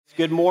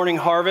Good morning,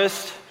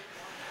 Harvest.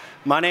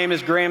 My name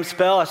is Graham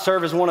Spell. I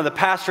serve as one of the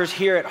pastors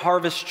here at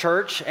Harvest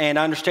Church, and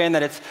I understand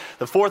that it's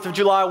the 4th of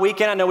July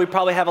weekend. I know we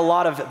probably have a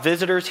lot of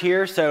visitors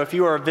here, so if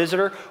you are a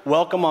visitor,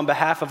 welcome on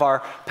behalf of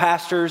our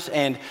pastors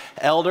and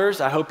elders.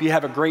 I hope you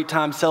have a great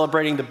time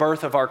celebrating the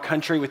birth of our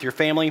country with your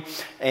family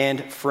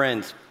and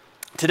friends.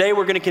 Today,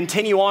 we're going to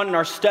continue on in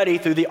our study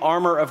through the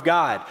armor of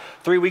God.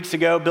 3 weeks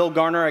ago, Bill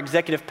Garner, our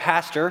executive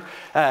pastor,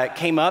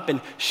 came up and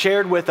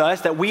shared with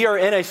us that we are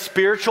in a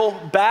spiritual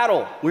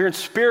battle. We're in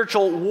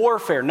spiritual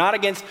warfare, not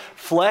against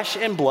flesh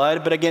and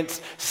blood, but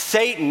against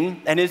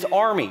Satan and his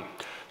army.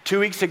 2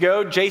 weeks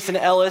ago, Jason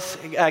Ellis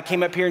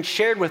came up here and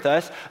shared with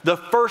us the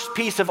first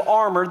piece of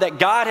armor that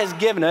God has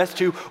given us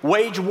to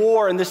wage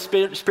war in this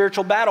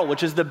spiritual battle,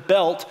 which is the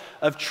belt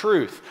of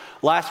truth.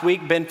 Last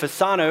week, Ben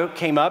Fasano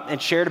came up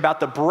and shared about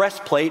the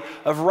breastplate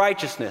of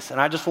righteousness.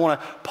 And I just want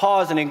to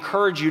pause and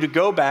encourage you to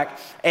go back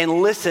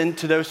and listen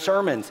to those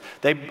sermons.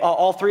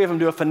 All three of them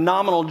do a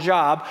phenomenal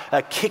job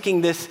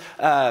kicking this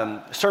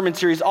sermon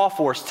series off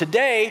for us.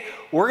 Today,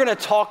 we're going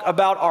to talk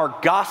about our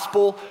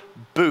gospel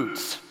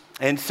boots.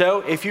 And so,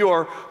 if you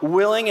are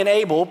willing and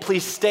able,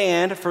 please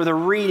stand for the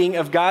reading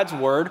of God's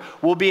word.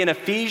 We'll be in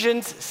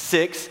Ephesians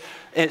 6,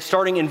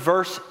 starting in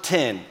verse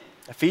 10.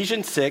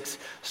 Ephesians 6,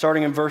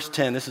 starting in verse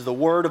 10. This is the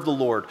word of the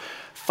Lord.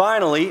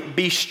 Finally,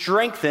 be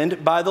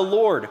strengthened by the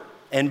Lord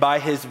and by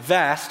his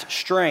vast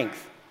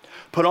strength.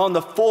 Put on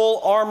the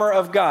full armor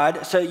of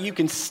God so that you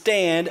can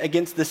stand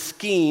against the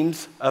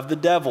schemes of the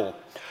devil.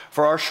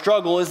 For our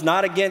struggle is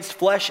not against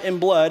flesh and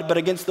blood, but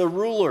against the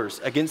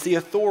rulers, against the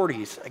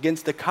authorities,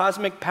 against the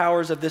cosmic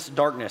powers of this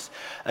darkness,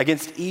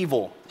 against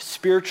evil,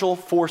 spiritual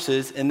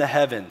forces in the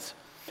heavens.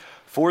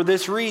 For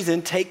this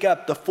reason, take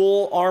up the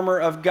full armor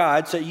of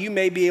God so you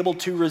may be able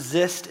to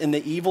resist in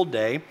the evil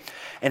day,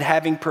 and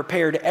having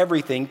prepared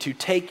everything to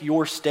take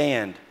your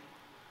stand.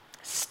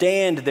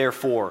 Stand,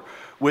 therefore,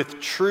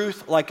 with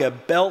truth like a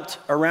belt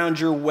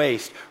around your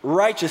waist,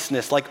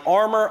 righteousness like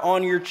armor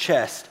on your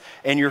chest,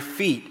 and your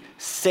feet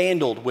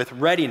sandaled with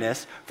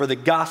readiness for the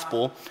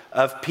gospel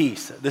of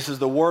peace. This is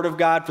the word of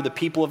God for the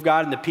people of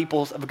God, and the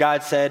people of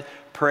God said,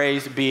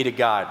 praise be to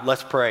God.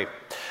 Let's pray.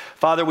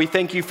 Father, we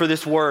thank you for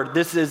this word.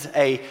 This is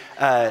a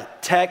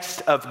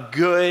text of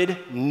good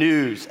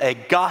news, a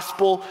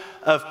gospel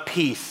of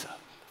peace.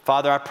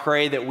 Father, I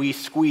pray that we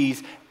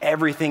squeeze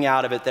everything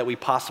out of it that we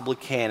possibly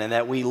can, and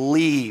that we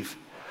leave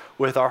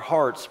with our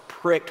hearts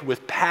pricked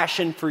with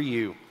passion for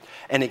you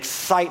and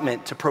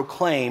excitement to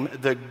proclaim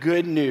the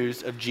good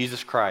news of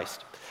Jesus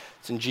Christ.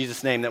 It's in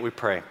Jesus' name that we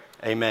pray.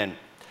 Amen.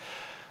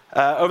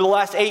 Over the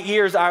last 8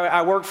 years,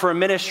 I worked for a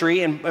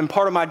ministry, and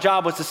part of my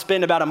job was to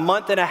spend about a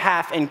month and a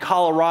half in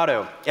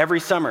Colorado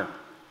every summer.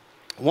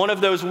 One of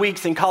those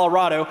weeks in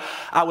Colorado,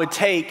 I would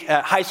take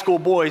high school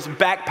boys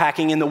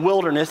backpacking in the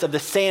wilderness of the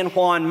San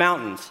Juan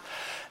Mountains.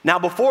 Now,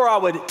 before I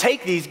would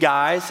take these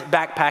guys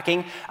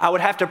backpacking, I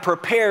would have to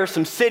prepare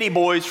some city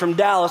boys from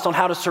Dallas on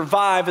how to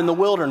survive in the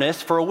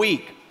wilderness for a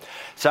week.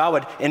 So I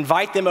would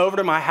invite them over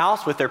to my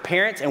house with their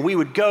parents, and we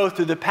would go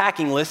through the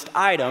packing list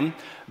item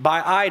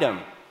by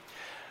item.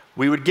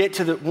 We would get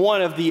to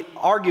one of the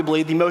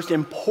arguably the most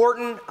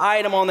important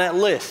item on that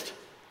list.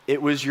 It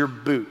was your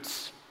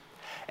boots.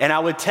 And I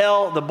would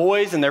tell the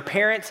boys and their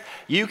parents,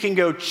 you can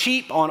go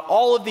cheap on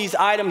all of these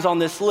items on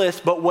this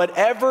list, but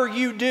whatever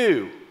you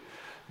do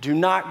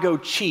not go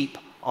cheap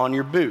on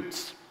your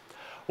boots.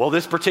 Well,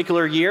 this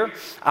particular year,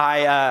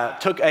 I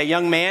took a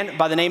young man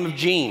by the name of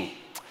Gene.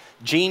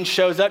 Gene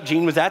shows up.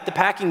 Gene was at the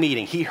packing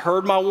meeting. He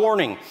heard my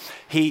warning.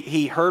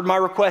 He heard my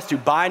request to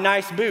buy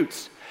nice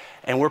boots.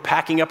 And we're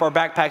packing up our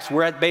backpacks.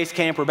 We're at base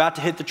camp. We're about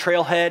to hit the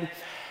trailhead.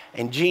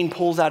 And Gene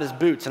pulls out his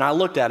boots. And I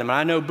looked at him, and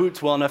I know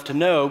boots well enough to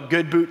know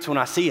good boots when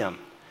I see them.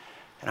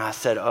 And I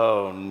said,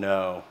 oh,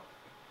 no.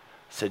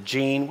 I said,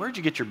 Gene, where'd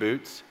you get your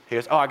boots? He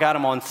goes, oh, I got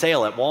them on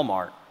sale at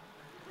Walmart.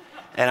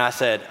 And I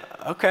said,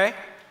 okay.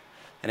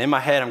 And in my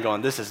head, I'm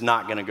going, this is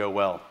not going to go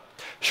well.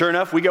 Sure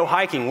enough, we go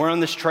hiking. We're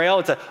on this trail.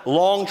 It's a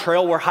long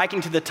trail. We're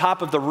hiking to the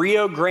top of the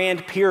Rio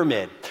Grande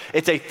Pyramid.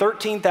 It's a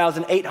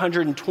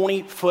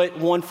 13,820-foot,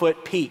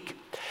 1-foot peak.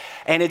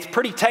 And it's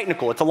pretty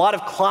technical. It's a lot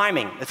of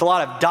climbing. It's a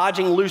lot of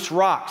dodging loose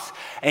rocks.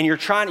 And you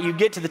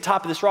get to the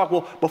top of this rock.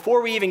 Well,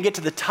 before we even get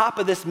to the top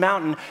of this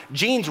mountain,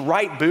 Gene's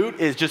right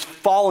boot is just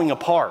falling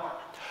apart.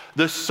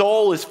 The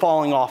sole is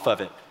falling off of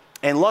it.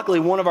 And luckily,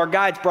 one of our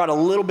guides brought a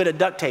little bit of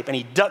duct tape, and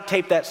he duct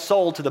taped that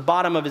sole to the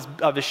bottom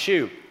of his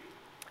shoe.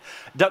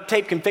 Duct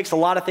tape can fix a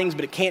lot of things,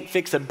 but it can't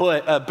fix a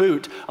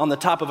boot on the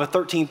top of a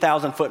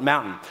 13,000-foot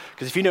mountain.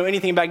 Because if you know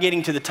anything about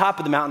getting to the top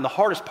of the mountain, the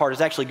hardest part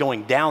is actually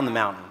going down the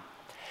mountain.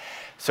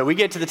 So we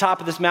get to the top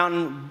of this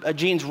mountain.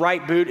 Gene's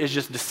right boot is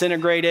just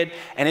disintegrated,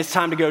 and it's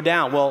time to go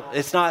down. Well,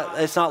 it's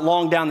not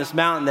long down this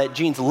mountain that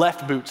Gene's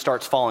left boot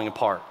starts falling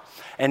apart.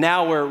 And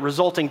now we're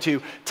resulting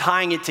to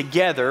tying it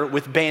together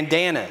with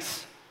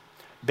bandanas.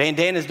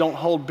 Bandanas don't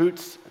hold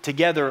boots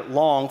together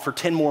long for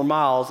 10 more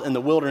miles in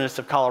the wilderness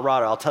of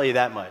Colorado, I'll tell you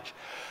that much.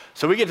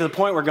 So we get to the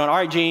point where we're going, all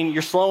right, Gene,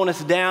 you're slowing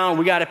us down.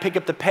 We got to pick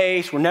up the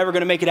pace. We're never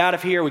going to make it out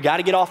of here. We got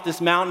to get off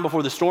this mountain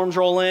before the storms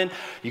roll in.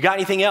 You got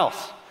anything else?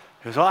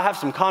 He goes, well, I have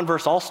some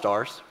Converse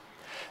All-Stars.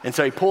 And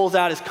so he pulls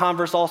out his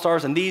Converse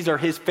All-Stars, and these are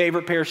his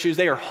favorite pair of shoes.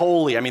 They are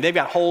holy. I mean, they've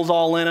got holes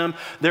all in them.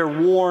 They're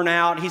worn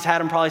out. He's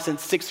had them probably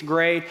since 6th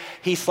grade.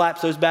 He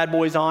slaps those bad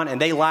boys on, and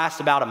they last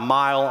about a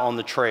mile on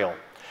the trail.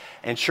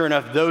 And sure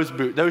enough,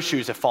 those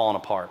shoes have fallen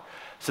apart.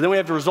 So then we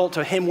have to resort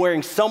to him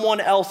wearing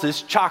someone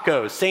else's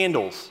Chacos,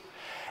 sandals.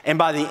 And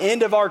by the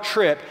end of our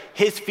trip,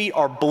 his feet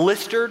are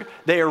blistered,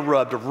 they are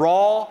rubbed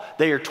raw,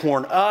 they are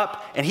torn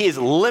up, and he is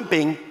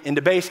limping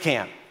into base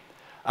camp.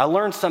 I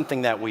learned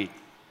something that week.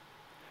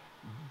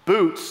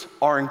 Boots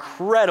are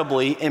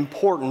incredibly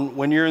important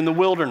when you're in the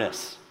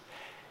wilderness.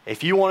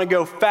 If you want to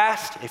go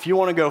fast, if you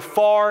want to go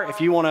far,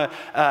 if you want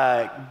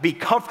to be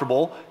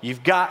comfortable,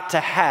 you've got to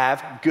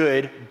have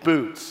good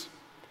boots.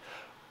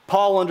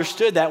 Paul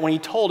understood that when he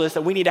told us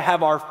that we need to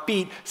have our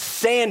feet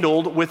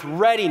sandaled with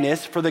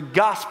readiness for the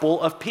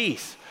gospel of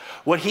peace.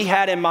 What he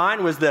had in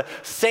mind was the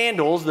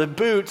sandals, the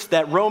boots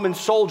that Roman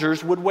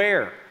soldiers would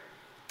wear.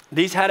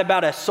 These had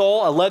about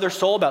a leather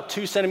sole, about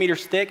 2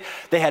 centimeters thick.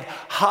 They had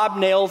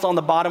hobnails on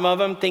the bottom of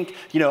them. Think,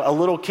 a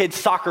little kid's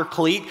soccer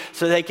cleat,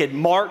 so they could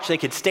march, they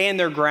could stand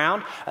their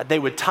ground. They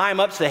would tie them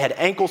up so they had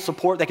ankle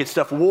support. They could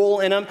stuff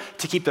wool in them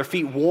to keep their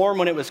feet warm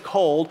when it was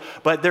cold.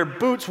 But their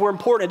boots were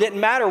important. It didn't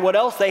matter what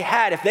else they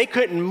had. If they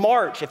couldn't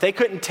march, if they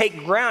couldn't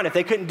take ground, if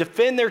they couldn't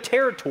defend their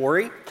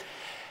territory,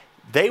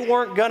 they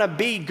weren't going to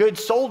be good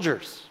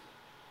soldiers.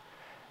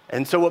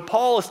 And so what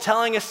Paul is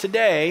telling us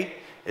today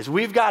is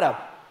we've got to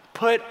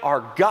put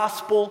our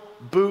gospel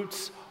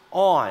boots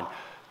on.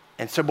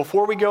 And so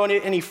before we go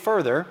any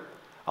further,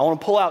 I want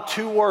to pull out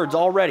 2 words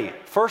already.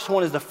 First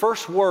one is the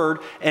first word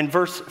in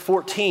verse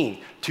 14,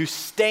 to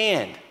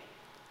stand.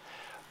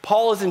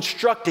 Paul is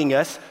instructing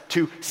us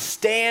to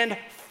stand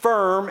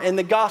firm in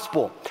the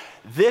gospel.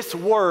 This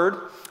word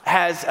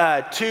has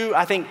two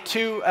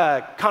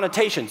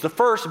connotations. The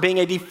first being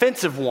a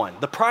defensive one,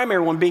 the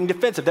primary one being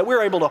defensive, that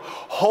we're able to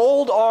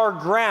hold our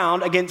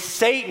ground against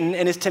Satan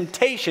and his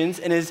temptations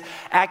and his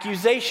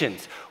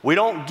accusations. We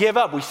don't give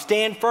up. We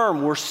stand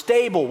firm. We're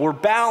stable. We're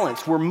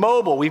balanced. We're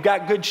mobile. We've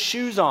got good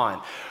shoes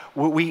on.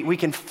 We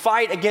can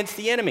fight against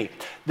the enemy.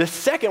 The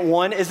second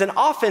one is an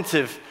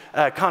offensive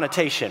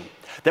connotation,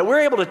 that we're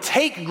able to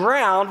take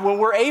ground when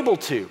we're able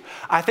to.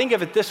 I think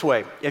of it this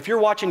way. If you're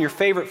watching your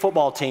favorite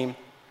football team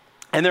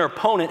and their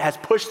opponent has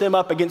pushed them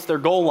up against their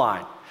goal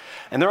line,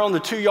 and they're on the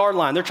 2-yard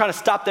line, they're trying to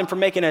stop them from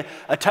making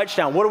a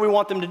touchdown. What do we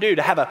want them to do?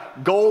 To have a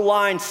goal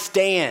line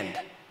stand.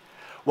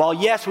 While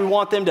yes, we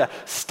want them to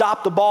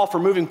stop the ball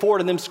from moving forward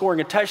and them scoring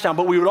a touchdown,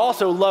 but we would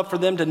also love for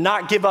them to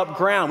not give up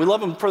ground. We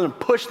love for them to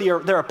push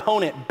their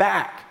opponent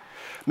back,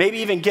 maybe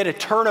even get a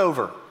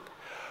turnover.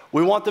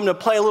 We want them to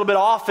play a little bit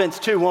of offense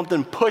too. We want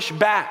them to push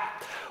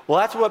back. Well,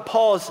 that's what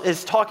Paul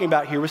is talking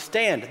about here with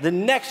stand. The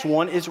next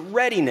one is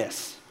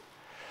readiness.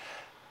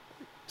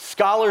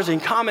 Scholars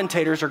and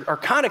commentators are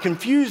kind of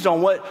confused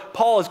on what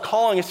Paul is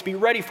calling us to be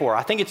ready for.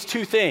 I think it's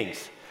 2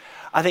 things.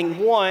 I think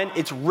one,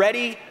 it's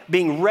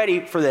being ready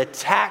for the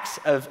attacks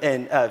of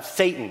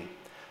Satan,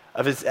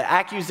 of his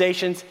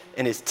accusations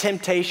and his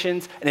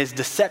temptations and his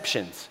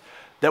deceptions.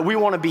 That we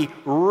want to be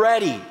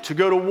ready to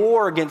go to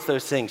war against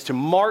those things, to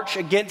march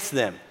against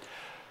them.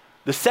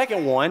 The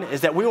second one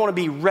is that we want to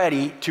be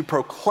ready to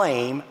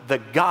proclaim the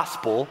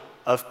gospel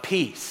of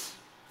peace.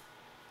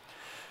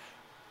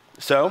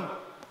 So,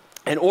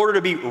 in order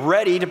to be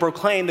ready to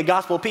proclaim the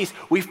gospel of peace,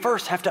 we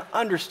first have to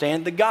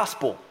understand the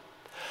gospel.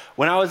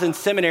 When I was in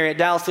seminary at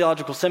Dallas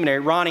Theological Seminary,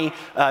 Ronnie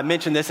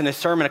mentioned this in his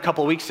sermon a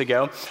couple of weeks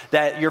ago,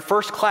 that your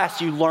first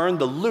class you learned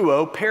the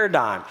luo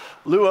paradigm.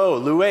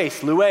 Luo,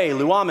 lues, lue,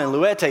 luamen,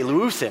 luete,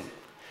 luusin.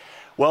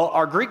 Well,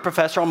 our Greek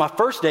professor on my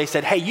first day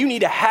said, hey, you need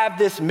to have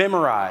this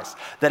memorized,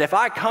 that if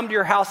I come to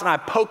your house and I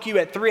poke you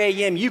at 3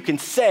 a.m., you can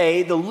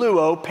say the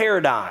luo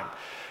paradigm.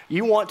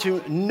 You want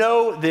to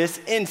know this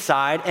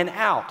inside and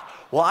out.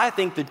 Well, I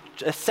think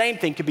the same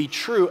thing could be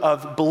true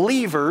of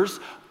believers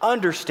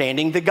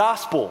understanding the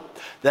gospel.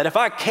 That if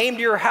I came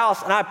to your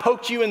house and I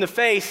poked you in the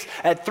face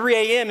at 3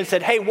 a.m. and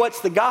said, hey,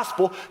 what's the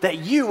gospel? That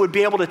you would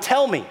be able to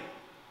tell me.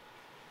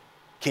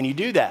 Can you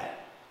do that?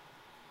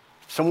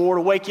 If someone were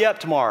to wake you up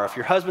tomorrow, if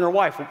your husband or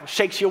wife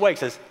shakes you awake,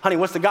 says, honey,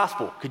 what's the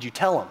gospel? Could you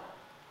tell them?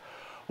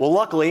 Well,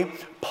 luckily,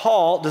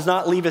 Paul does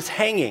not leave us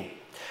hanging.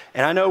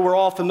 And I know we're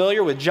all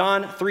familiar with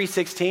John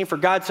 3:16, for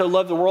God so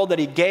loved the world that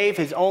he gave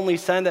his only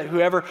son, that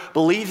whoever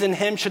believes in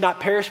him should not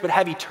perish but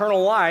have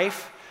eternal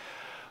life.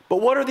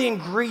 But what are the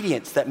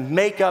ingredients that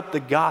make up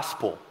the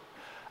gospel?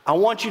 I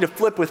want you to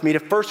flip with me to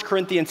 1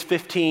 Corinthians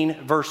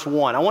 15, verse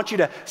 1. I want you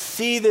to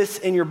see this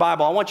in your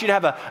Bible. I want you to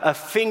have a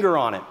finger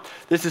on it.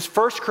 This is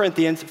 1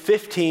 Corinthians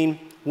 15,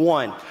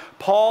 1.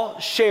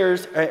 Paul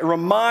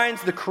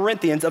reminds the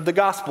Corinthians of the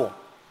gospel.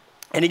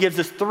 And he gives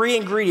us 3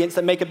 ingredients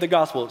that make up the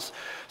gospel.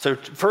 So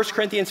 1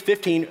 Corinthians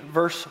 15,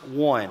 verse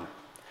 1.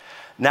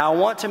 Now I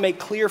want to make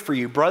clear for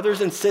you,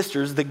 brothers and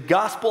sisters, the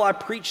gospel I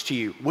preached to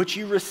you, which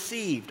you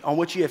received, on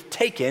which you have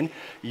taken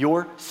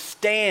your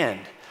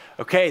stand.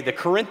 Okay, the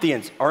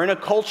Corinthians are in a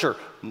culture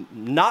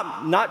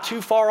not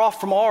too far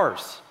off from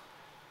ours.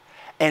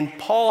 And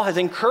Paul has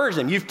encouraged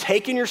them. You've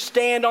taken your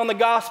stand on the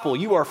gospel.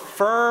 You are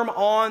firm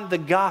on the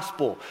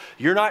gospel.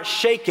 You're not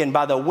shaken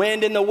by the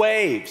wind and the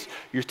waves.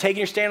 You're taking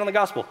your stand on the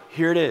gospel.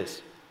 Here it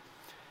is.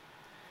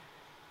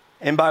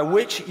 And by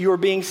which you are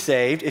being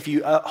saved, if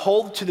you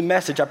hold to the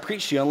message I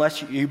preached to you,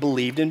 unless you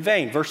believed in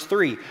vain. Verse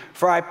 3,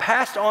 for I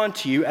passed on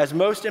to you as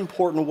most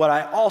important what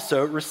I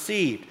also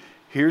received.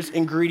 Here's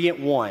ingredient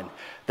 1,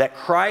 that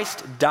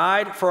Christ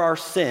died for our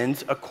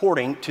sins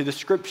according to the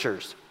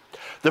scriptures.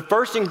 The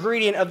first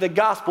ingredient of the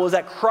gospel is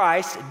that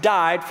Christ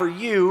died for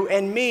you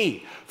and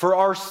me, for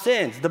our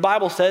sins. The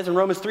Bible says in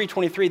Romans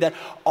 3:23 that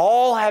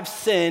all have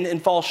sinned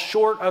and fall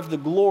short of the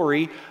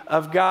glory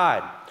of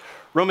God.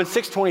 Romans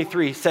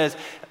 6:23 says,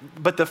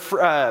 that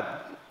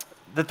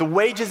the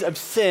wages of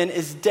sin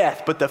is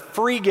death, but the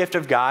free gift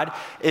of God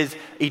is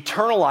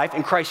eternal life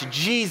in Christ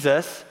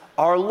Jesus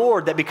our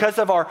Lord, that because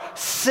of our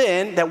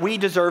sin that we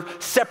deserve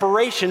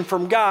separation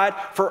from God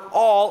for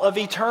all of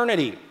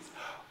eternity.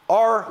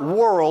 Our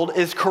world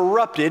is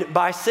corrupted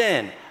by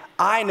sin.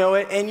 I know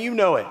it and you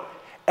know it.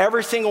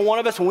 Every single one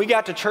of us, when we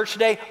got to church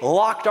today,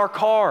 locked our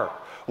car.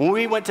 When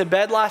we went to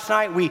bed last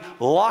night, we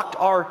locked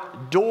our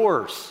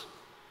doors.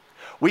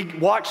 We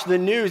watch the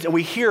news and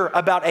we hear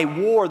about a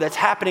war that's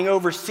happening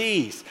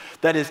overseas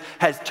that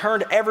has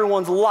turned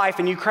everyone's life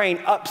in Ukraine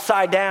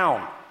upside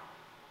down.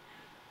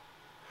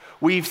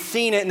 We've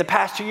seen it in the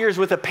past 2 years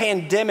with a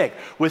pandemic,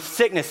 with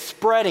sickness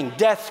spreading,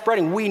 death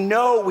spreading. We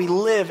know we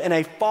live in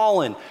a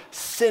fallen,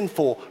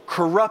 sinful,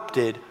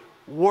 corrupted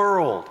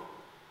world.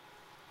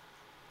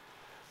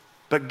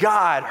 But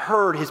God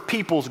heard his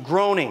people's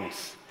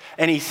groanings,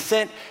 and he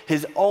sent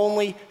his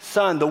only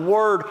son. The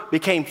Word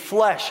became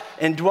flesh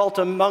and dwelt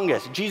among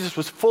us. Jesus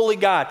was fully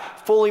God,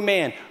 fully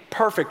man,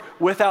 perfect,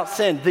 without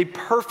sin, the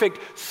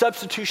perfect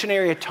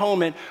substitutionary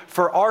atonement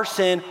for our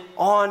sin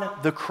on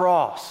the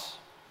cross.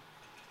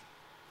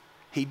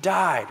 He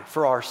died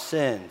for our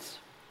sins.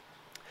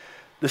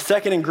 The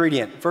second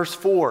ingredient, verse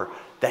 4,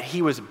 that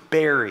he was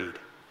buried.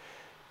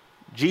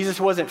 Jesus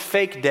wasn't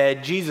fake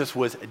dead, Jesus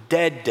was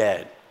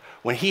dead.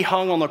 When he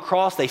hung on the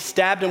cross, they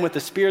stabbed him with a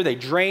spear. They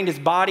drained his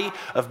body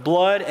of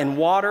blood and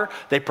water.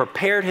 They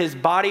prepared his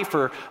body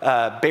for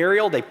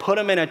burial. They put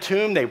him in a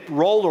tomb. They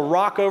rolled a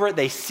rock over it.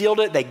 They sealed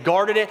it. They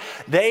guarded it.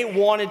 They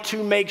wanted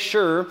to make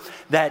sure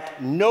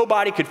that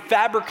nobody could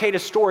fabricate a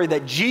story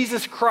that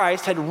Jesus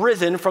Christ had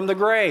risen from the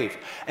grave.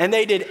 And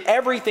they did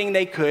everything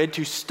they could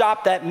to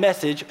stop that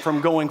message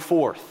from going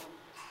forth.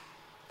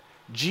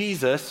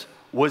 Jesus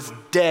was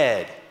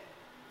dead.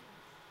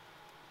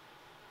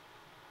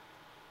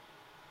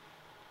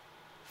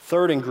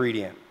 Third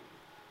ingredient,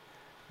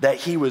 that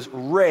he was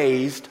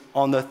raised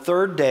on the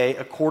third day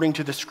according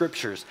to the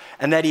scriptures,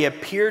 and that he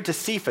appeared to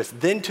Cephas,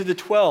 then to the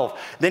 12.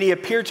 Then he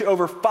appeared to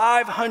over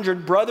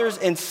 500 brothers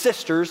and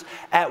sisters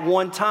at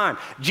one time.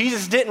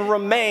 Jesus didn't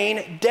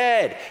remain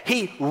dead.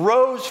 He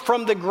rose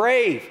from the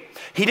grave.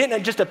 He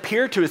didn't just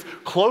appear to his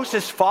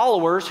closest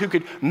followers who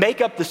could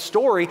make up the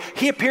story.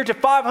 He appeared to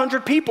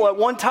 500 people at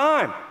one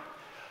time.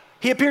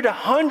 He appeared to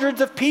hundreds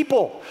of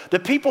people. The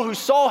people who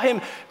saw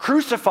him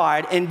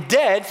crucified and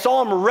dead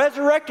saw him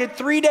resurrected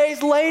 3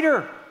 days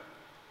later.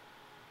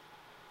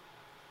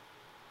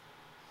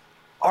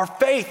 Our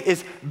faith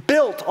is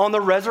built on the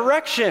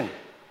resurrection.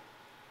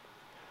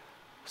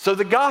 So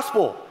the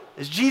gospel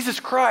is Jesus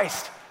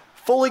Christ,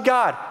 fully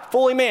God,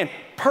 fully man,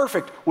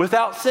 perfect,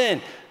 without sin,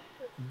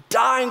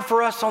 dying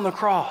for us on the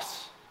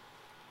cross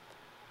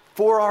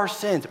for our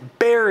sins,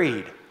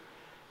 buried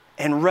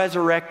and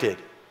resurrected.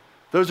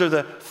 Those are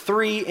the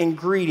three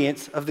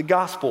ingredients of the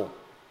gospel.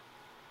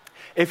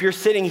 If you're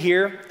sitting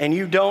here and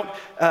you don't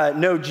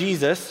know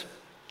Jesus,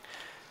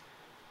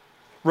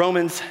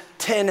 Romans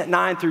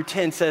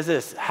 10:9-10 says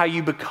this, how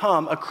you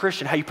become a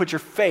Christian, how you put your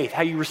faith,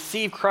 how you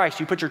receive Christ,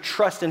 you put your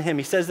trust in him.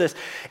 He says this,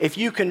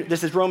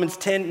 this is Romans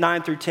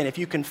 10:9-10, if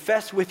you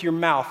confess with your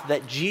mouth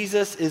that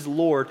Jesus is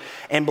Lord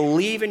and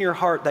believe in your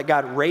heart that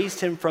God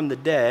raised him from the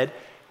dead,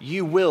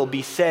 you will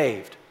be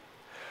saved.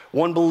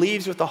 One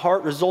believes with the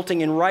heart,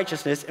 resulting in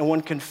righteousness, and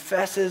one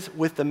confesses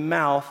with the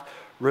mouth,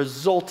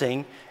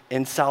 resulting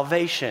in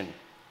salvation.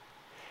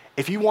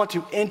 If you want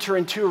to enter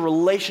into a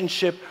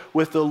relationship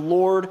with the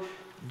Lord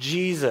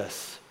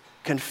Jesus,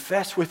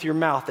 confess with your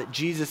mouth that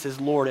Jesus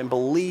is Lord and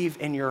believe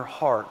in your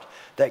heart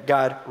that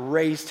God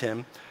raised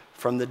him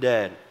from the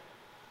dead.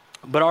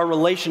 But our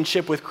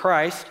relationship with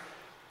Christ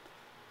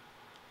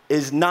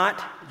is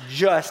not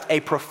just a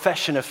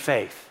profession of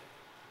faith.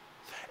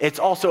 It's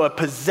also a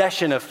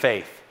possession of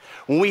faith.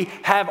 When we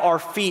have our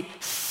feet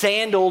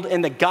sandaled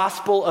in the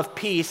gospel of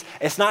peace,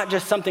 it's not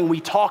just something we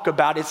talk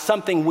about, it's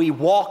something we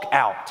walk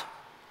out.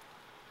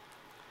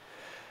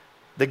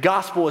 The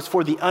gospel is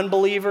for the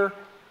unbeliever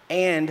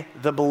and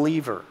the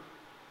believer.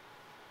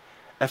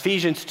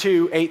 Ephesians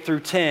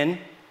 2:8-10,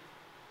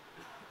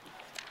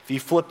 if you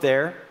flip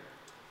there,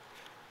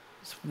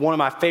 it's one of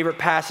my favorite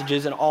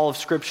passages in all of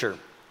Scripture.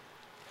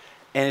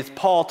 And it's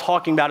Paul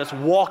talking about us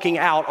walking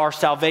out our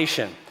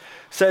salvation.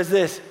 Says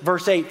this,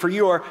 verse 8, for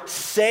you are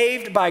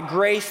saved by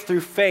grace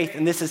through faith,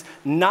 and this is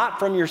not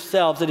from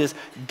yourselves, it is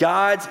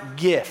God's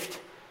gift,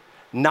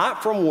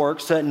 not from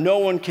works, so that no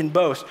one can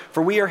boast.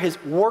 For we are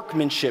his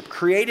workmanship,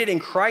 created in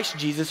Christ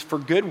Jesus for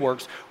good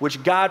works,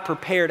 which God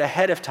prepared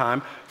ahead of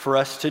time for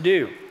us to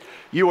do.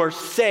 You are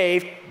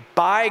saved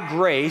by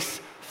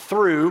grace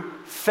through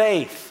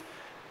faith,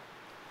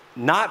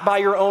 not by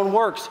your own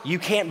works. You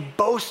can't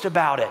boast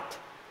about it.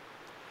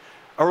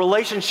 A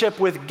relationship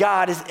with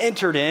God is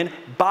entered in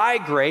by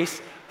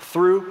grace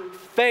through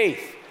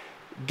faith.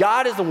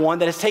 God is the one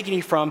that has taken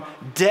you from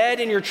dead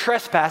in your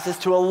trespasses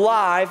to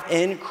alive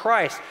in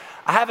Christ.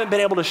 I haven't been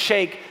able to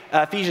shake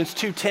Ephesians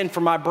 2:10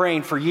 from my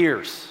brain for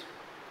years.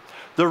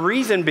 The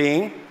reason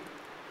being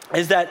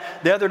is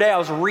that the other day I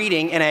was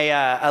reading in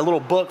a little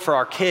book for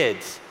our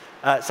kids.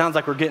 It sounds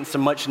like we're getting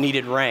some much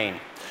needed rain.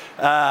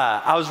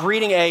 I was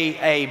reading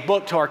a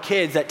book to our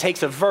kids that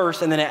takes a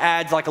verse and then it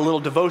adds like a little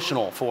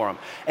devotional for them.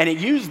 And it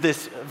used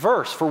this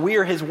verse, for we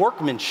are his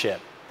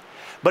workmanship.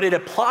 But it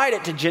applied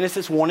it to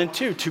Genesis 1 and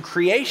 2, to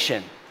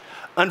creation.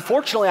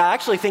 Unfortunately, I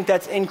actually think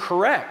that's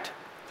incorrect.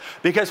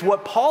 Because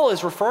what Paul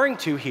is referring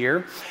to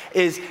here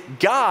is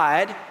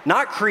God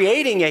not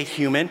creating a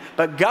human,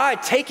 but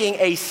God taking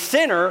a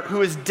sinner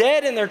who is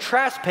dead in their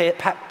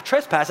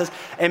trespasses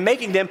and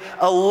making them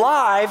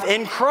alive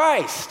in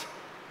Christ.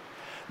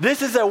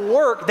 This is a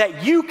work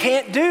that you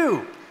can't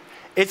do.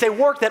 It's a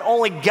work that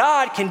only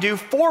God can do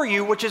for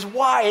you, which is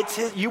why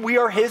we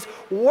are his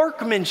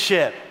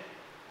workmanship.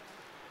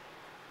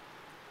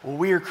 Well,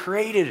 we are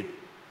created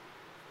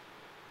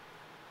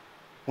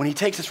when he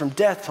takes us from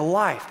death to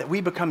life, that we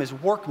become his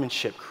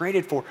workmanship,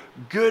 created for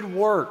good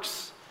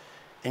works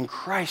in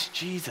Christ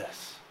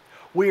Jesus.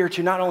 We are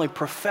to not only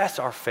profess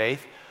our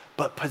faith,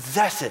 but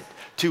possess it,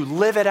 to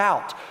live it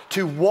out,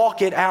 to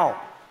walk it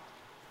out.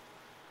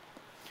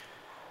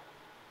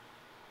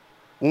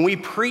 When we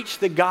preach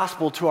the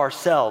gospel to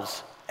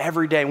ourselves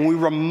every day, when we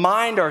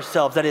remind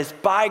ourselves that it's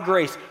by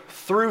grace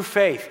through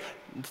faith,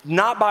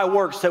 not by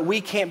works, that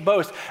we can't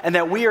boast, and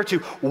that we are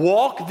to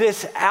walk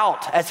this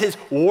out as his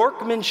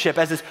workmanship,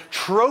 as his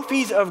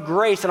trophies of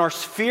grace in our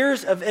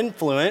spheres of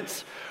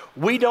influence,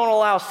 we don't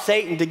allow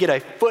Satan to get a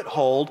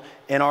foothold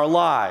in our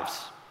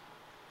lives.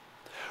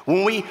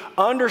 When we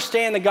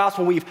understand the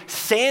gospel, we've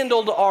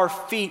sandaled our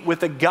feet with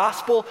the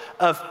gospel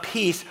of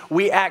peace,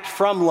 we act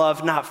from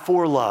love, not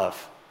for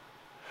love.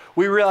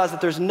 We realize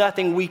that there's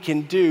nothing we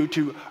can do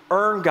to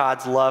earn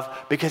God's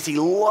love because he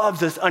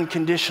loves us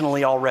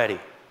unconditionally already.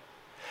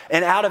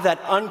 And out of that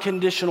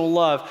unconditional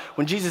love,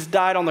 when Jesus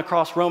died on the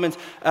cross,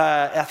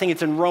 I think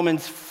it's in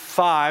Romans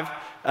 5,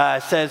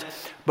 says,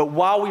 but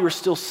while we were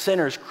still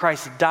sinners,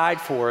 Christ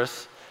died for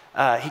us.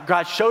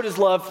 God showed his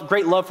love,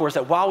 great love for us,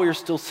 that while we were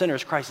still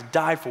sinners, Christ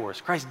died for us.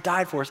 Christ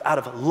died for us out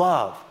of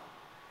love.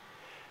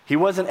 He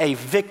wasn't a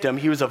victim,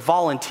 he was a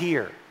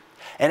volunteer.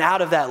 And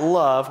out of that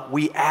love,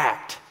 we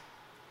act.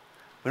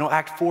 We don't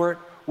act for it,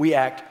 we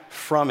act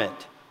from it.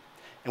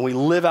 And we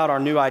live out our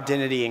new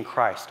identity in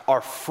Christ,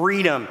 our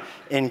freedom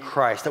in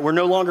Christ, that we're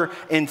no longer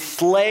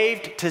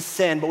enslaved to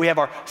sin, but we have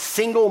our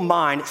single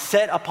mind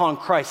set upon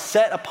Christ,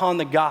 set upon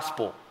the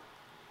gospel.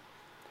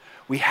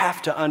 We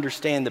have to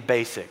understand the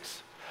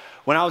basics.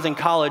 When I was in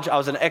college, I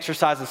was an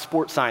exercise and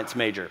sports science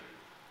major.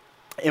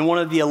 And one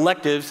of the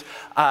electives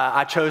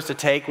I chose to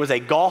take was a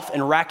golf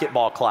and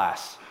racquetball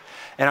class.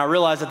 And I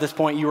realized at this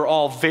point you were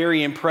all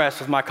very impressed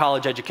with my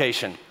college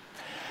education.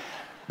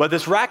 But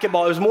this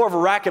racquetball, it was more of a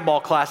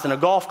racquetball class than a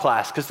golf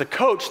class because the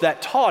coach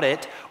that taught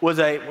it was,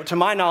 to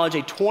my knowledge,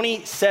 a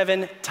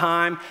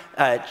 27-time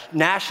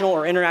national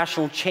or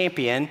international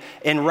champion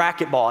in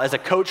racquetball as a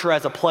coach or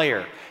as a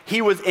player.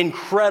 He was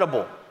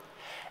incredible.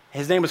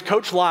 His name was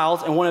Coach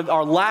Lyles, and one of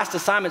our last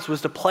assignments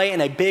was to play in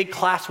a big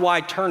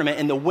class-wide tournament,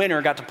 and the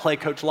winner got to play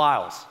Coach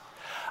Lyles.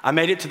 I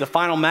made it to the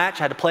final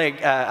match. I had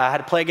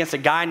to play against a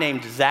guy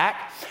named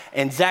Zach,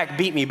 and Zach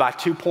beat me by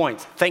 2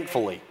 points,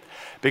 thankfully.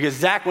 Because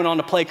Zach went on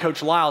to play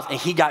Coach Lyles, and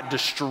he got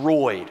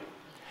destroyed.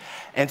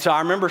 And so I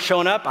remember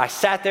showing up. I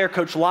sat there.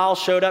 Coach Lyles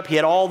showed up. He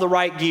had all the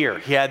right gear.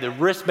 He had the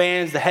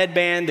wristbands, the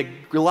headband, the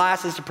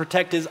glasses to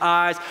protect his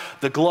eyes,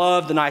 the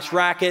glove, the nice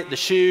racket, the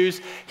shoes.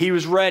 He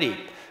was ready.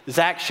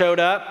 Zach showed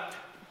up,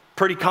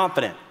 pretty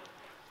confident.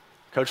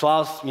 Coach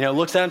Lyles,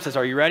 looks at him and says,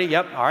 "Are you ready?"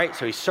 "Yep." "All right."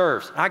 So he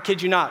serves. I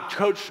kid you not,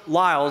 Coach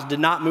Lyles did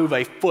not move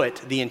a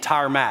foot the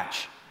entire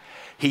match.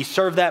 He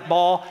served that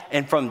ball,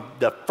 and from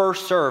the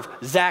first serve,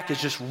 Zach is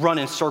just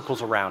running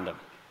circles around him.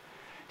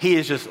 He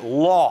is just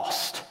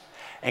lost.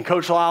 And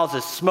Coach Lyles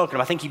is smoking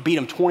him. I think he beat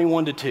him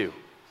 21-2.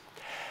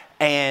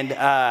 And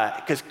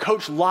because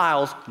Coach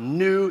Lyles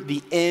knew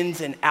the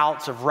ins and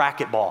outs of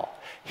racquetball.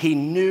 He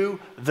knew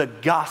the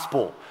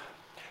gospel.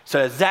 So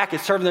as Zach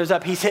is serving those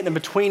up, he's hitting them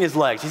between his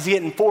legs. He's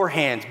getting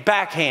forehands,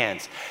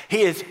 backhands.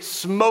 He is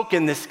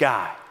smoking this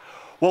guy.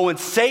 Well,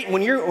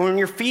 when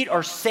your feet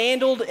are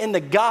sandaled in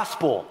the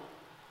gospel,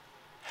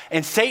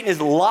 and Satan is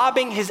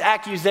lobbing his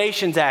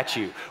accusations at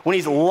you, when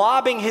he's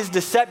lobbing his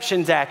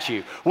deceptions at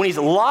you, when he's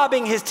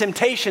lobbing his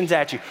temptations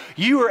at you,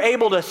 you are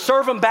able to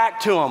serve them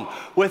back to him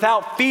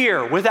without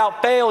fear,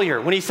 without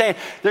failure. When he's saying,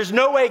 "There's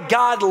no way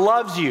God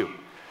loves you,"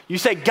 you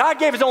say, "God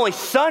gave his only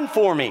son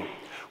for me."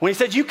 When he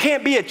says you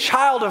can't be a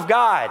child of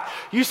God,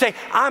 you say,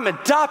 I'm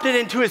adopted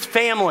into his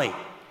family.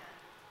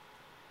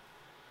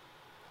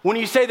 When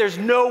you say there's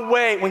no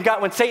way,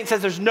 when Satan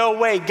says there's no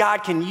way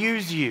God can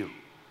use you,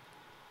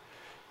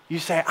 you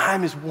say,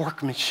 I'm his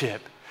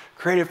workmanship,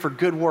 created for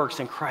good works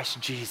in Christ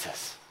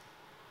Jesus.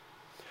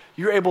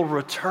 You're able to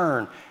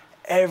return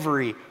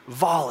every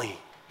volley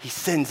he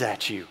sends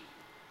at you.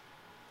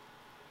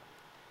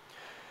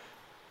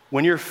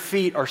 When your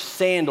feet are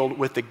sandaled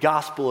with the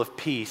gospel of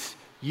peace,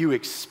 you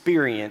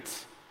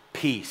experience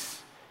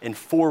peace in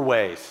 4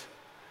 ways.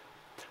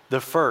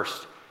 The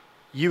first,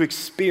 you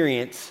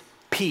experience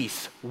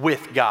peace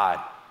with God.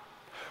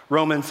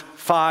 Romans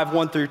 5,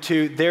 1 through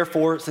 2,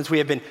 therefore, since we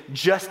have been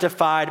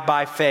justified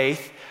by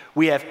faith,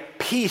 we have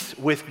peace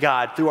with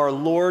God through our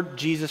Lord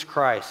Jesus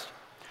Christ.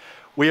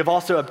 We have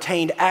also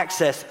obtained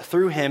access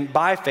through him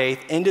by faith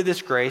into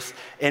this grace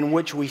in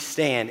which we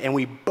stand, and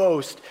we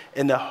boast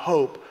in the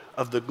hope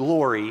of the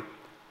glory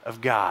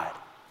of God.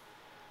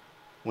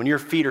 When your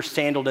feet are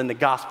sandaled in the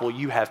gospel,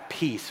 you have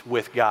peace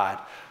with God.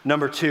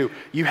 Number 2,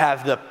 you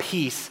have the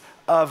peace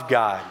of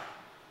God.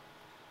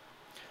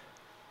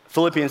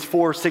 Philippians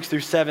 4, 6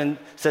 through 7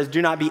 says,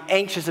 do not be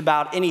anxious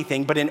about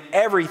anything, but in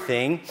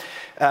everything,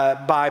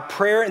 by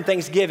prayer and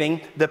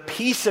thanksgiving, the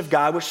peace of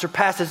God, which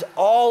surpasses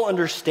all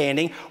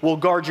understanding, will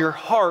guard your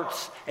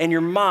hearts and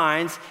your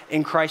minds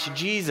in Christ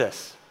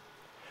Jesus.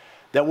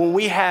 That when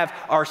we have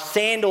our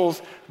sandals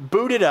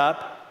booted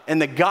up in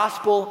the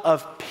gospel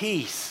of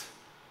peace,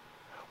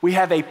 we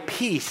have a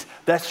peace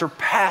that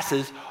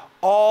surpasses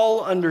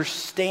all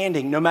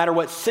understanding, no matter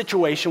what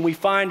situation we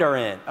find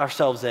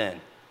ourselves in.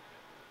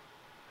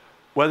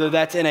 Whether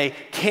that's in a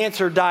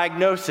cancer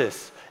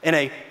diagnosis, in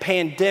a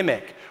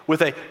pandemic,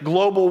 with a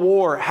global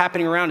war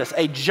happening around us,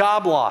 a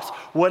job loss,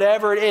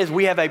 whatever it is,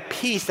 we have a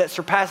peace that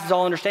surpasses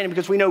all understanding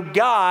because we know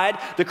God,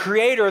 the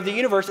creator of the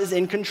universe, is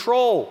in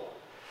control.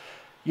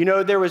 You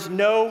know, there was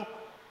no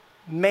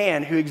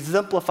man who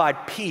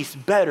exemplified peace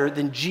better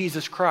than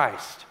Jesus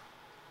Christ.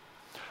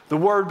 The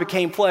Word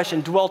became flesh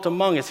and dwelt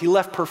among us. He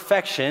left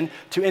perfection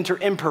to enter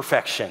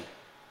imperfection.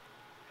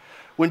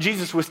 When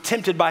Jesus was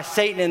tempted by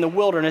Satan in the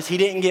wilderness, he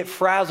didn't get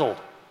frazzled.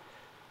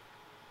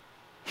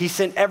 He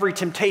sent every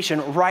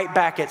temptation right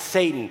back at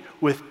Satan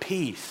with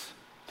peace.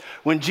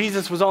 When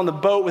Jesus was on the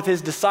boat with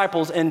his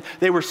disciples and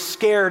they were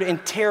scared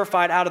and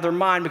terrified out of their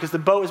mind because the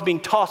boat was being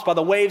tossed by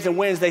the waves and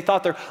winds, they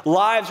thought their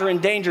lives were in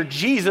danger.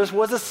 Jesus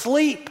was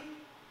asleep.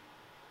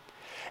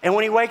 And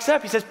when he wakes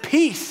up, he says,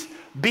 peace,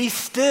 be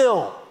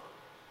still.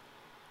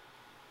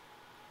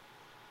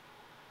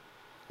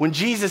 When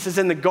Jesus is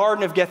in the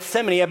Garden of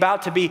Gethsemane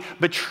about to be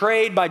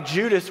betrayed by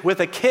Judas with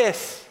a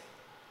kiss,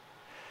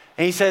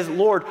 and he says,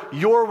 Lord,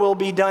 your will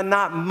be done,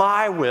 not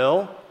my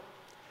will.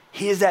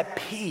 He is at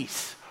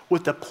peace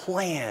with the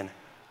plan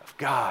of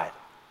God.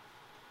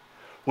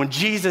 When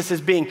Jesus is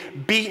being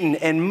beaten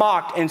and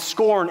mocked and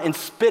scorned and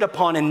spit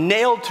upon and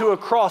nailed to a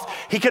cross,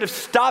 he could have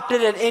stopped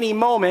it at any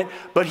moment,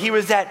 but he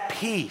was at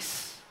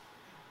peace.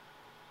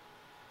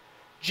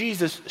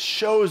 Jesus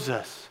shows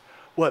us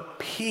what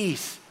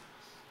peace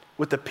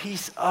what the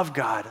peace of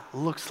God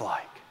looks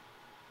like.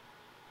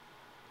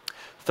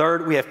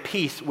 Third, we have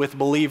peace with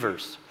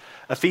believers.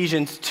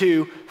 Ephesians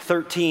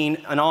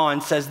 2:13 and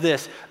on says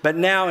this, but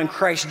now in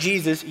Christ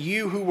Jesus,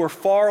 you who were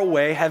far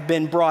away have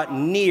been brought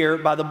near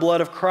by the blood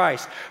of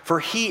Christ,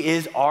 for he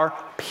is our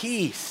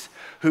peace,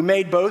 who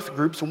made both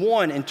groups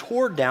one and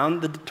tore down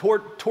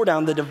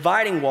the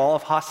dividing wall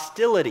of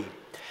hostility.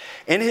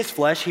 In his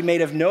flesh, he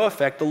made of no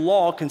effect the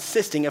law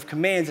consisting of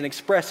commands and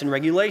express and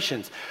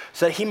regulations,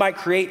 so that he might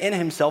create in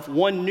himself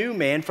one new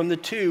man from the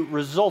two,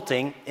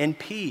 resulting in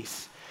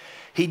peace.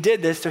 He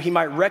did this so he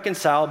might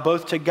reconcile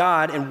both to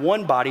God in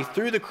one body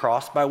through the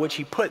cross, by which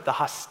he put the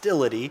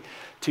hostility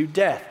to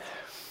death.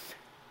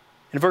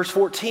 In verse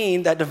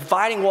 14, that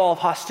dividing wall of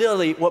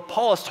hostility, what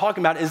Paul is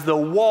talking about is the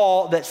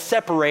wall that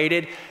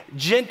separated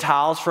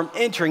Gentiles from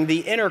entering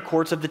the inner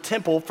courts of the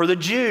temple for the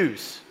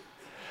Jews.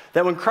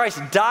 That when Christ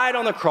died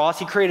on the cross,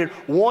 he created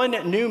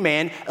one new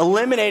man,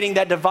 eliminating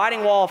that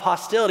dividing wall of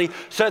hostility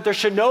so that there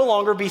should no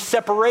longer be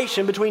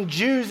separation between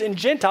Jews and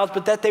Gentiles,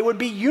 but that they would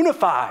be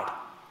unified.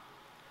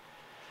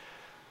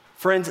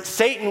 Friends,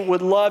 Satan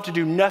would love to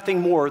do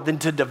nothing more than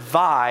to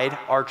divide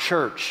our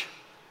church.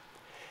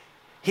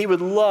 He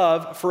would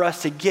love for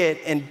us to get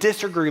in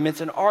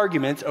disagreements and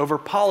arguments over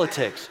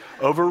politics,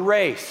 over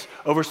race,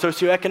 over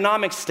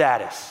socioeconomic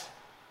status.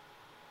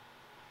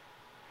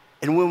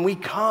 And when we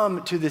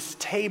come to this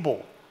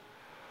table,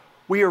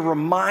 we are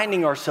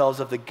reminding ourselves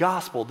of the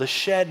gospel, the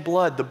shed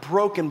blood, the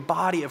broken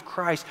body of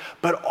Christ,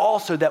 but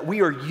also that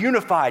we are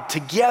unified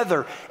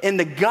together in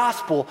the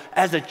gospel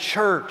as a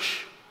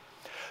church.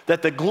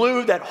 That the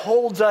glue that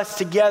holds us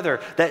together,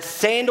 that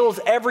sandals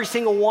every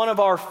single one of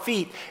our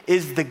feet,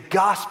 is the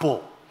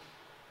gospel.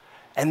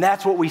 And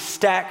that's what we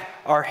stack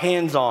our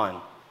hands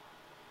on.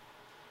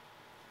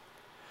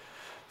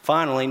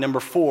 Finally,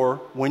 number 4,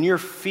 when your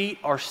feet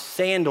are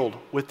sandaled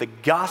with the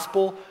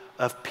gospel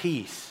of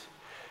peace,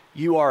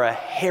 you are a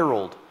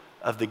herald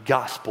of the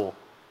gospel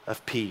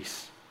of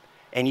peace.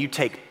 And you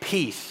take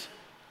peace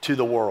to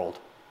the world.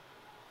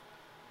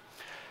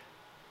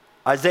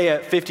 Isaiah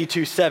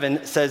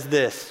 52:7 says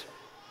this,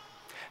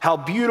 "How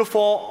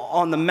beautiful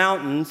on the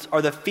mountains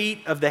are the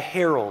feet of the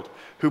herald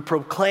who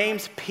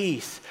proclaims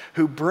peace,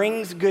 who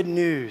brings good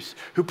news,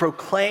 who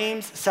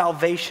proclaims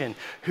salvation,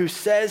 who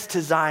says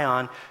to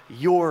Zion,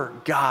 your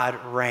God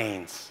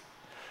reigns."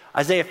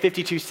 Isaiah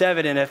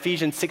 52:7 and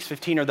Ephesians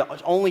 6:15 are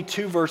the only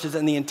two verses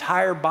in the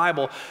entire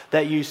Bible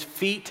that use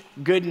feet,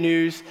 good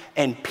news,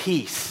 and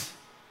peace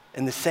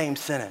in the same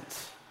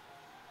sentence.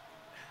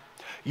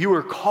 You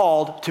are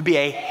called to be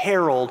a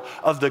herald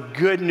of the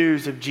good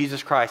news of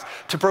Jesus Christ,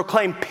 to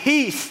proclaim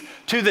peace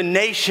to the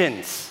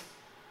nations.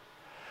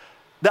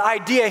 The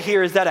idea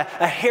here is that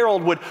a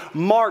herald would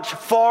march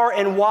far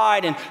and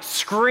wide and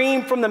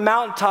scream from the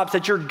mountaintops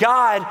that your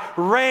God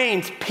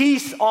reigns,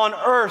 peace on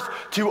earth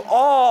to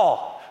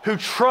all who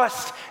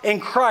trust in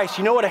Christ.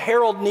 You know what a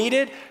herald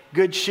needed?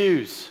 Good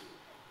shoes.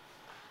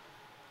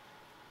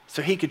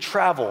 So he could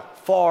travel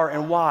far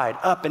and wide,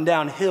 up and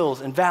down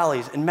hills and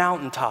valleys and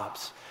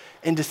mountaintops,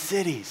 into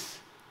cities.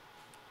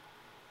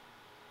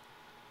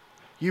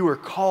 You are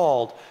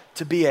called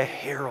to be a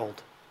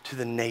herald to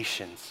the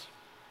nations.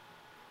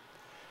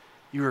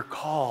 You are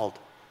called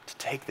to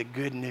take the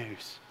good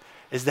news.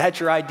 Is that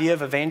your idea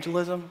of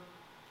evangelism?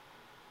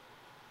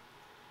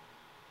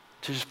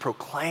 To just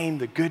proclaim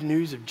the good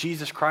news of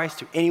Jesus Christ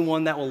to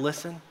anyone that will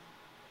listen?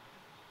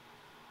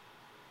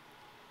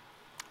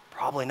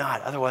 Probably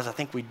not. Otherwise, I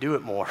think we'd do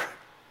it more,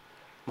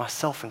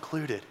 myself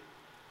included.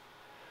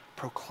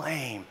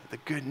 Proclaim the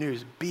good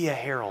news. Be a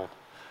herald.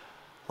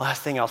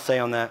 Last thing I'll say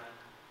on that.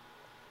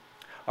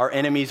 Our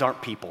enemies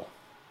aren't people.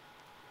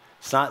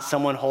 It's not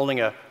someone holding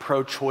a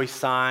pro-choice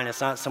sign. It's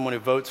not someone who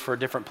votes for a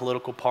different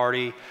political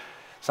party.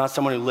 It's not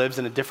someone who lives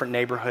in a different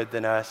neighborhood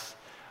than us.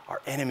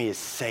 Our enemy is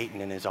Satan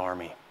and his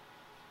army.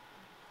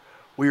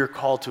 We are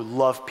called to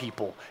love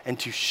people and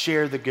to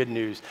share the good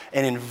news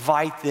and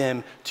invite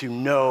them to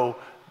know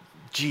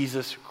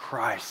Jesus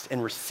Christ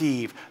and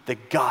receive the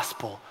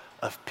gospel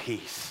of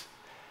peace.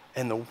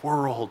 And the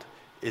world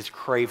is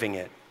craving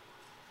it.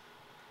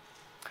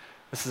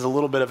 This is a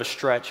little bit of a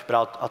stretch, but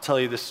I'll tell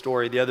you this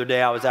story. The other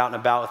day I was out and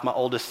about with my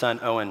oldest son,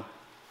 Owen.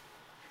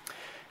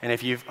 And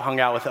if you've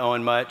hung out with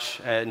Owen much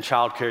in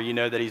childcare, you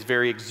know that he's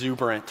very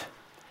exuberant.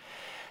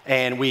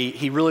 And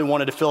he really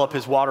wanted to fill up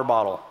his water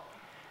bottle.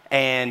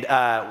 And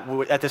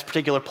at this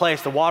particular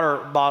place, the water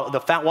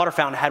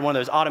fountain had one of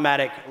those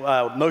automatic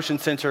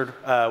motion-sensored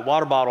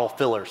water bottle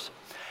fillers.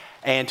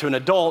 And to an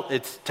adult,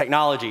 it's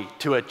technology.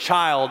 To a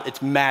child,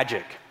 it's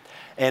magic.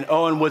 And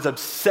Owen was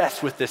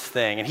obsessed with this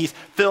thing. And he's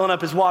filling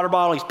up his water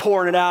bottle. He's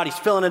pouring it out. He's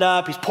filling it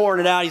up. He's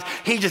pouring it out.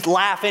 He's just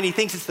laughing. He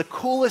thinks it's the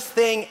coolest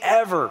thing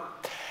ever.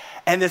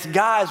 And this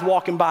guy's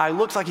walking by. He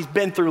looks like he's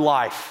been through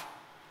life.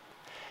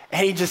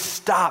 And he just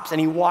stops and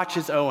he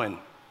watches Owen.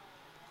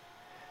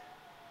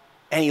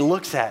 And he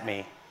looks at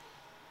me.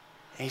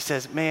 And he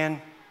says,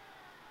 "Man,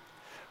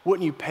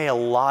 wouldn't you pay a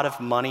lot of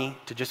money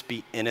to just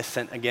be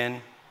innocent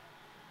again?"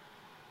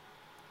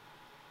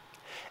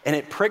 And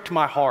it pricked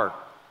my heart.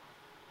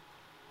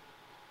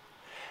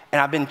 And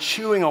I've been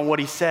chewing on what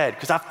he said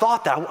because I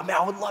thought that,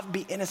 I would love to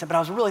be innocent, but I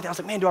was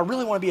like, man, do I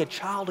really want to be a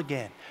child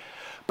again?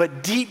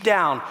 But deep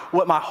down,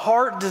 what my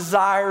heart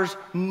desires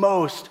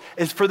most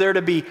is for there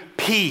to be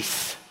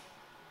peace.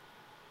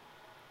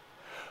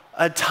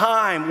 A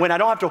time when I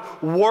don't have to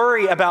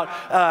worry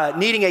about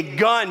needing a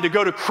gun to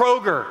go to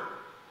Kroger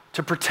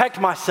to protect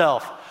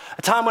myself.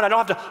 A time when I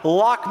don't have to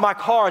lock my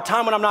car. A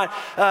time when I'm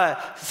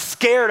not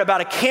scared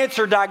about a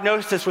cancer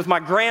diagnosis with my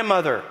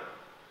grandmother.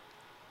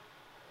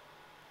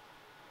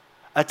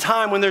 A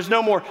time when there's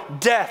no more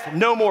death,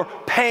 no more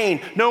pain,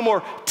 no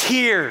more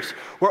tears,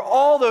 where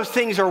all those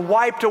things are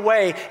wiped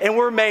away and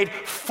we're made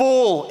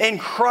full in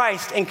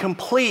Christ and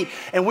complete.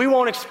 And we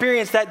won't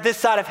experience that this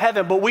side of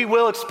heaven, but we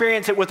will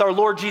experience it with our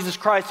Lord Jesus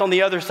Christ on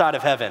the other side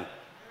of heaven.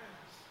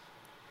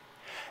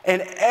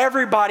 And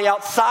everybody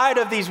outside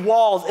of these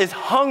walls is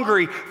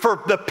hungry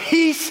for the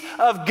peace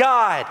of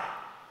God,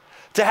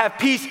 to have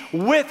peace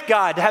with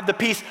God, to have the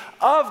peace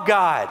of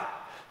God,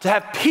 to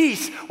have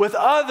peace with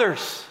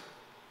others.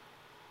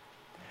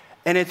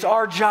 And it's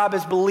our job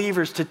as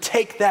believers to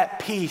take that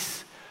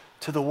peace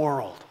to the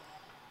world.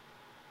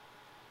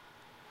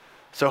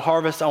 So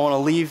Harvest, I want to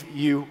leave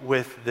you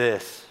with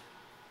this.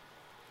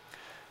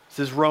 This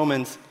is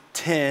Romans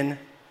 10,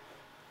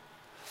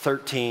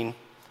 13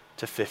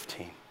 to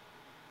 15.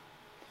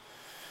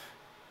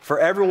 For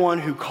everyone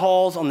who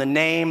calls on the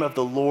name of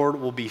the Lord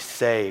will be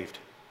saved.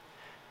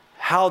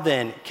 How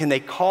then can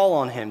they call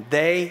on him?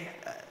 They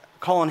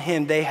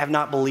have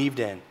not believed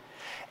in.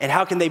 And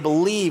how can they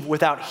believe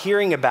without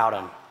hearing about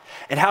him?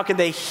 And how can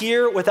they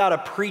hear without a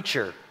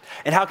preacher?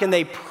 And how can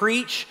they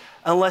preach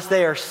unless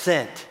they are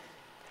sent?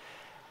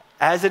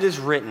 As it is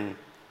written,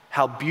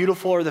 how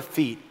beautiful are the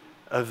feet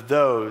of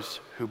those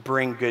who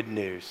bring good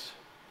news.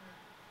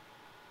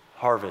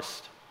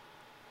 Harvest,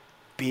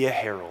 be a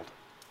herald.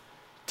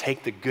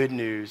 Take the good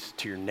news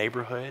to your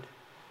neighborhood,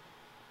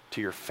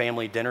 to your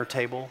family dinner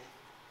table,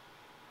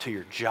 to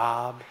your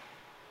job,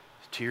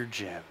 to your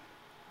gym.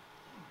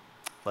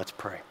 Let's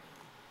pray.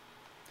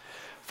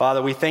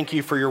 Father, we thank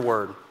you for your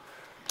word.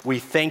 We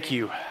thank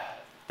you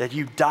that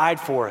you died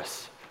for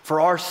us,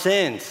 for our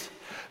sins,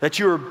 that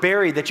you were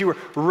buried, that you were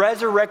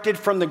resurrected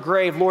from the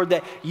grave. Lord,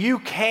 that you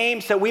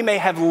came so we may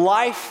have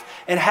life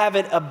and have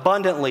it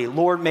abundantly.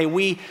 Lord, may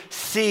we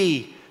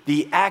see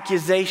the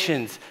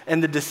accusations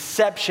and the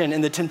deception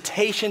and the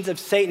temptations of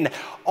Satan.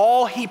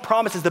 All he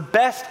promises, the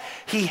best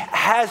he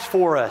has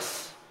for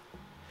us,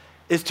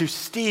 is to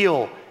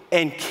steal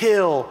and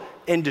kill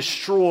and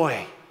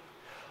destroy.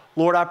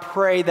 Lord, I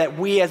pray that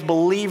we as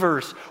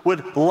believers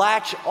would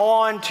latch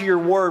on to your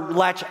word,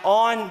 latch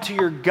on to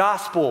your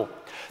gospel,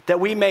 that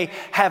we may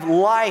have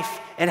life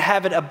and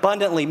have it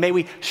abundantly. May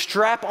we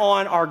strap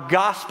on our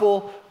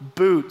gospel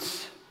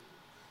boots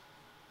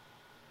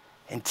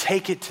and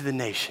take it to the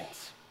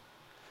nations.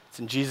 It's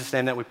in Jesus'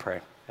 name that we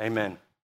pray. Amen.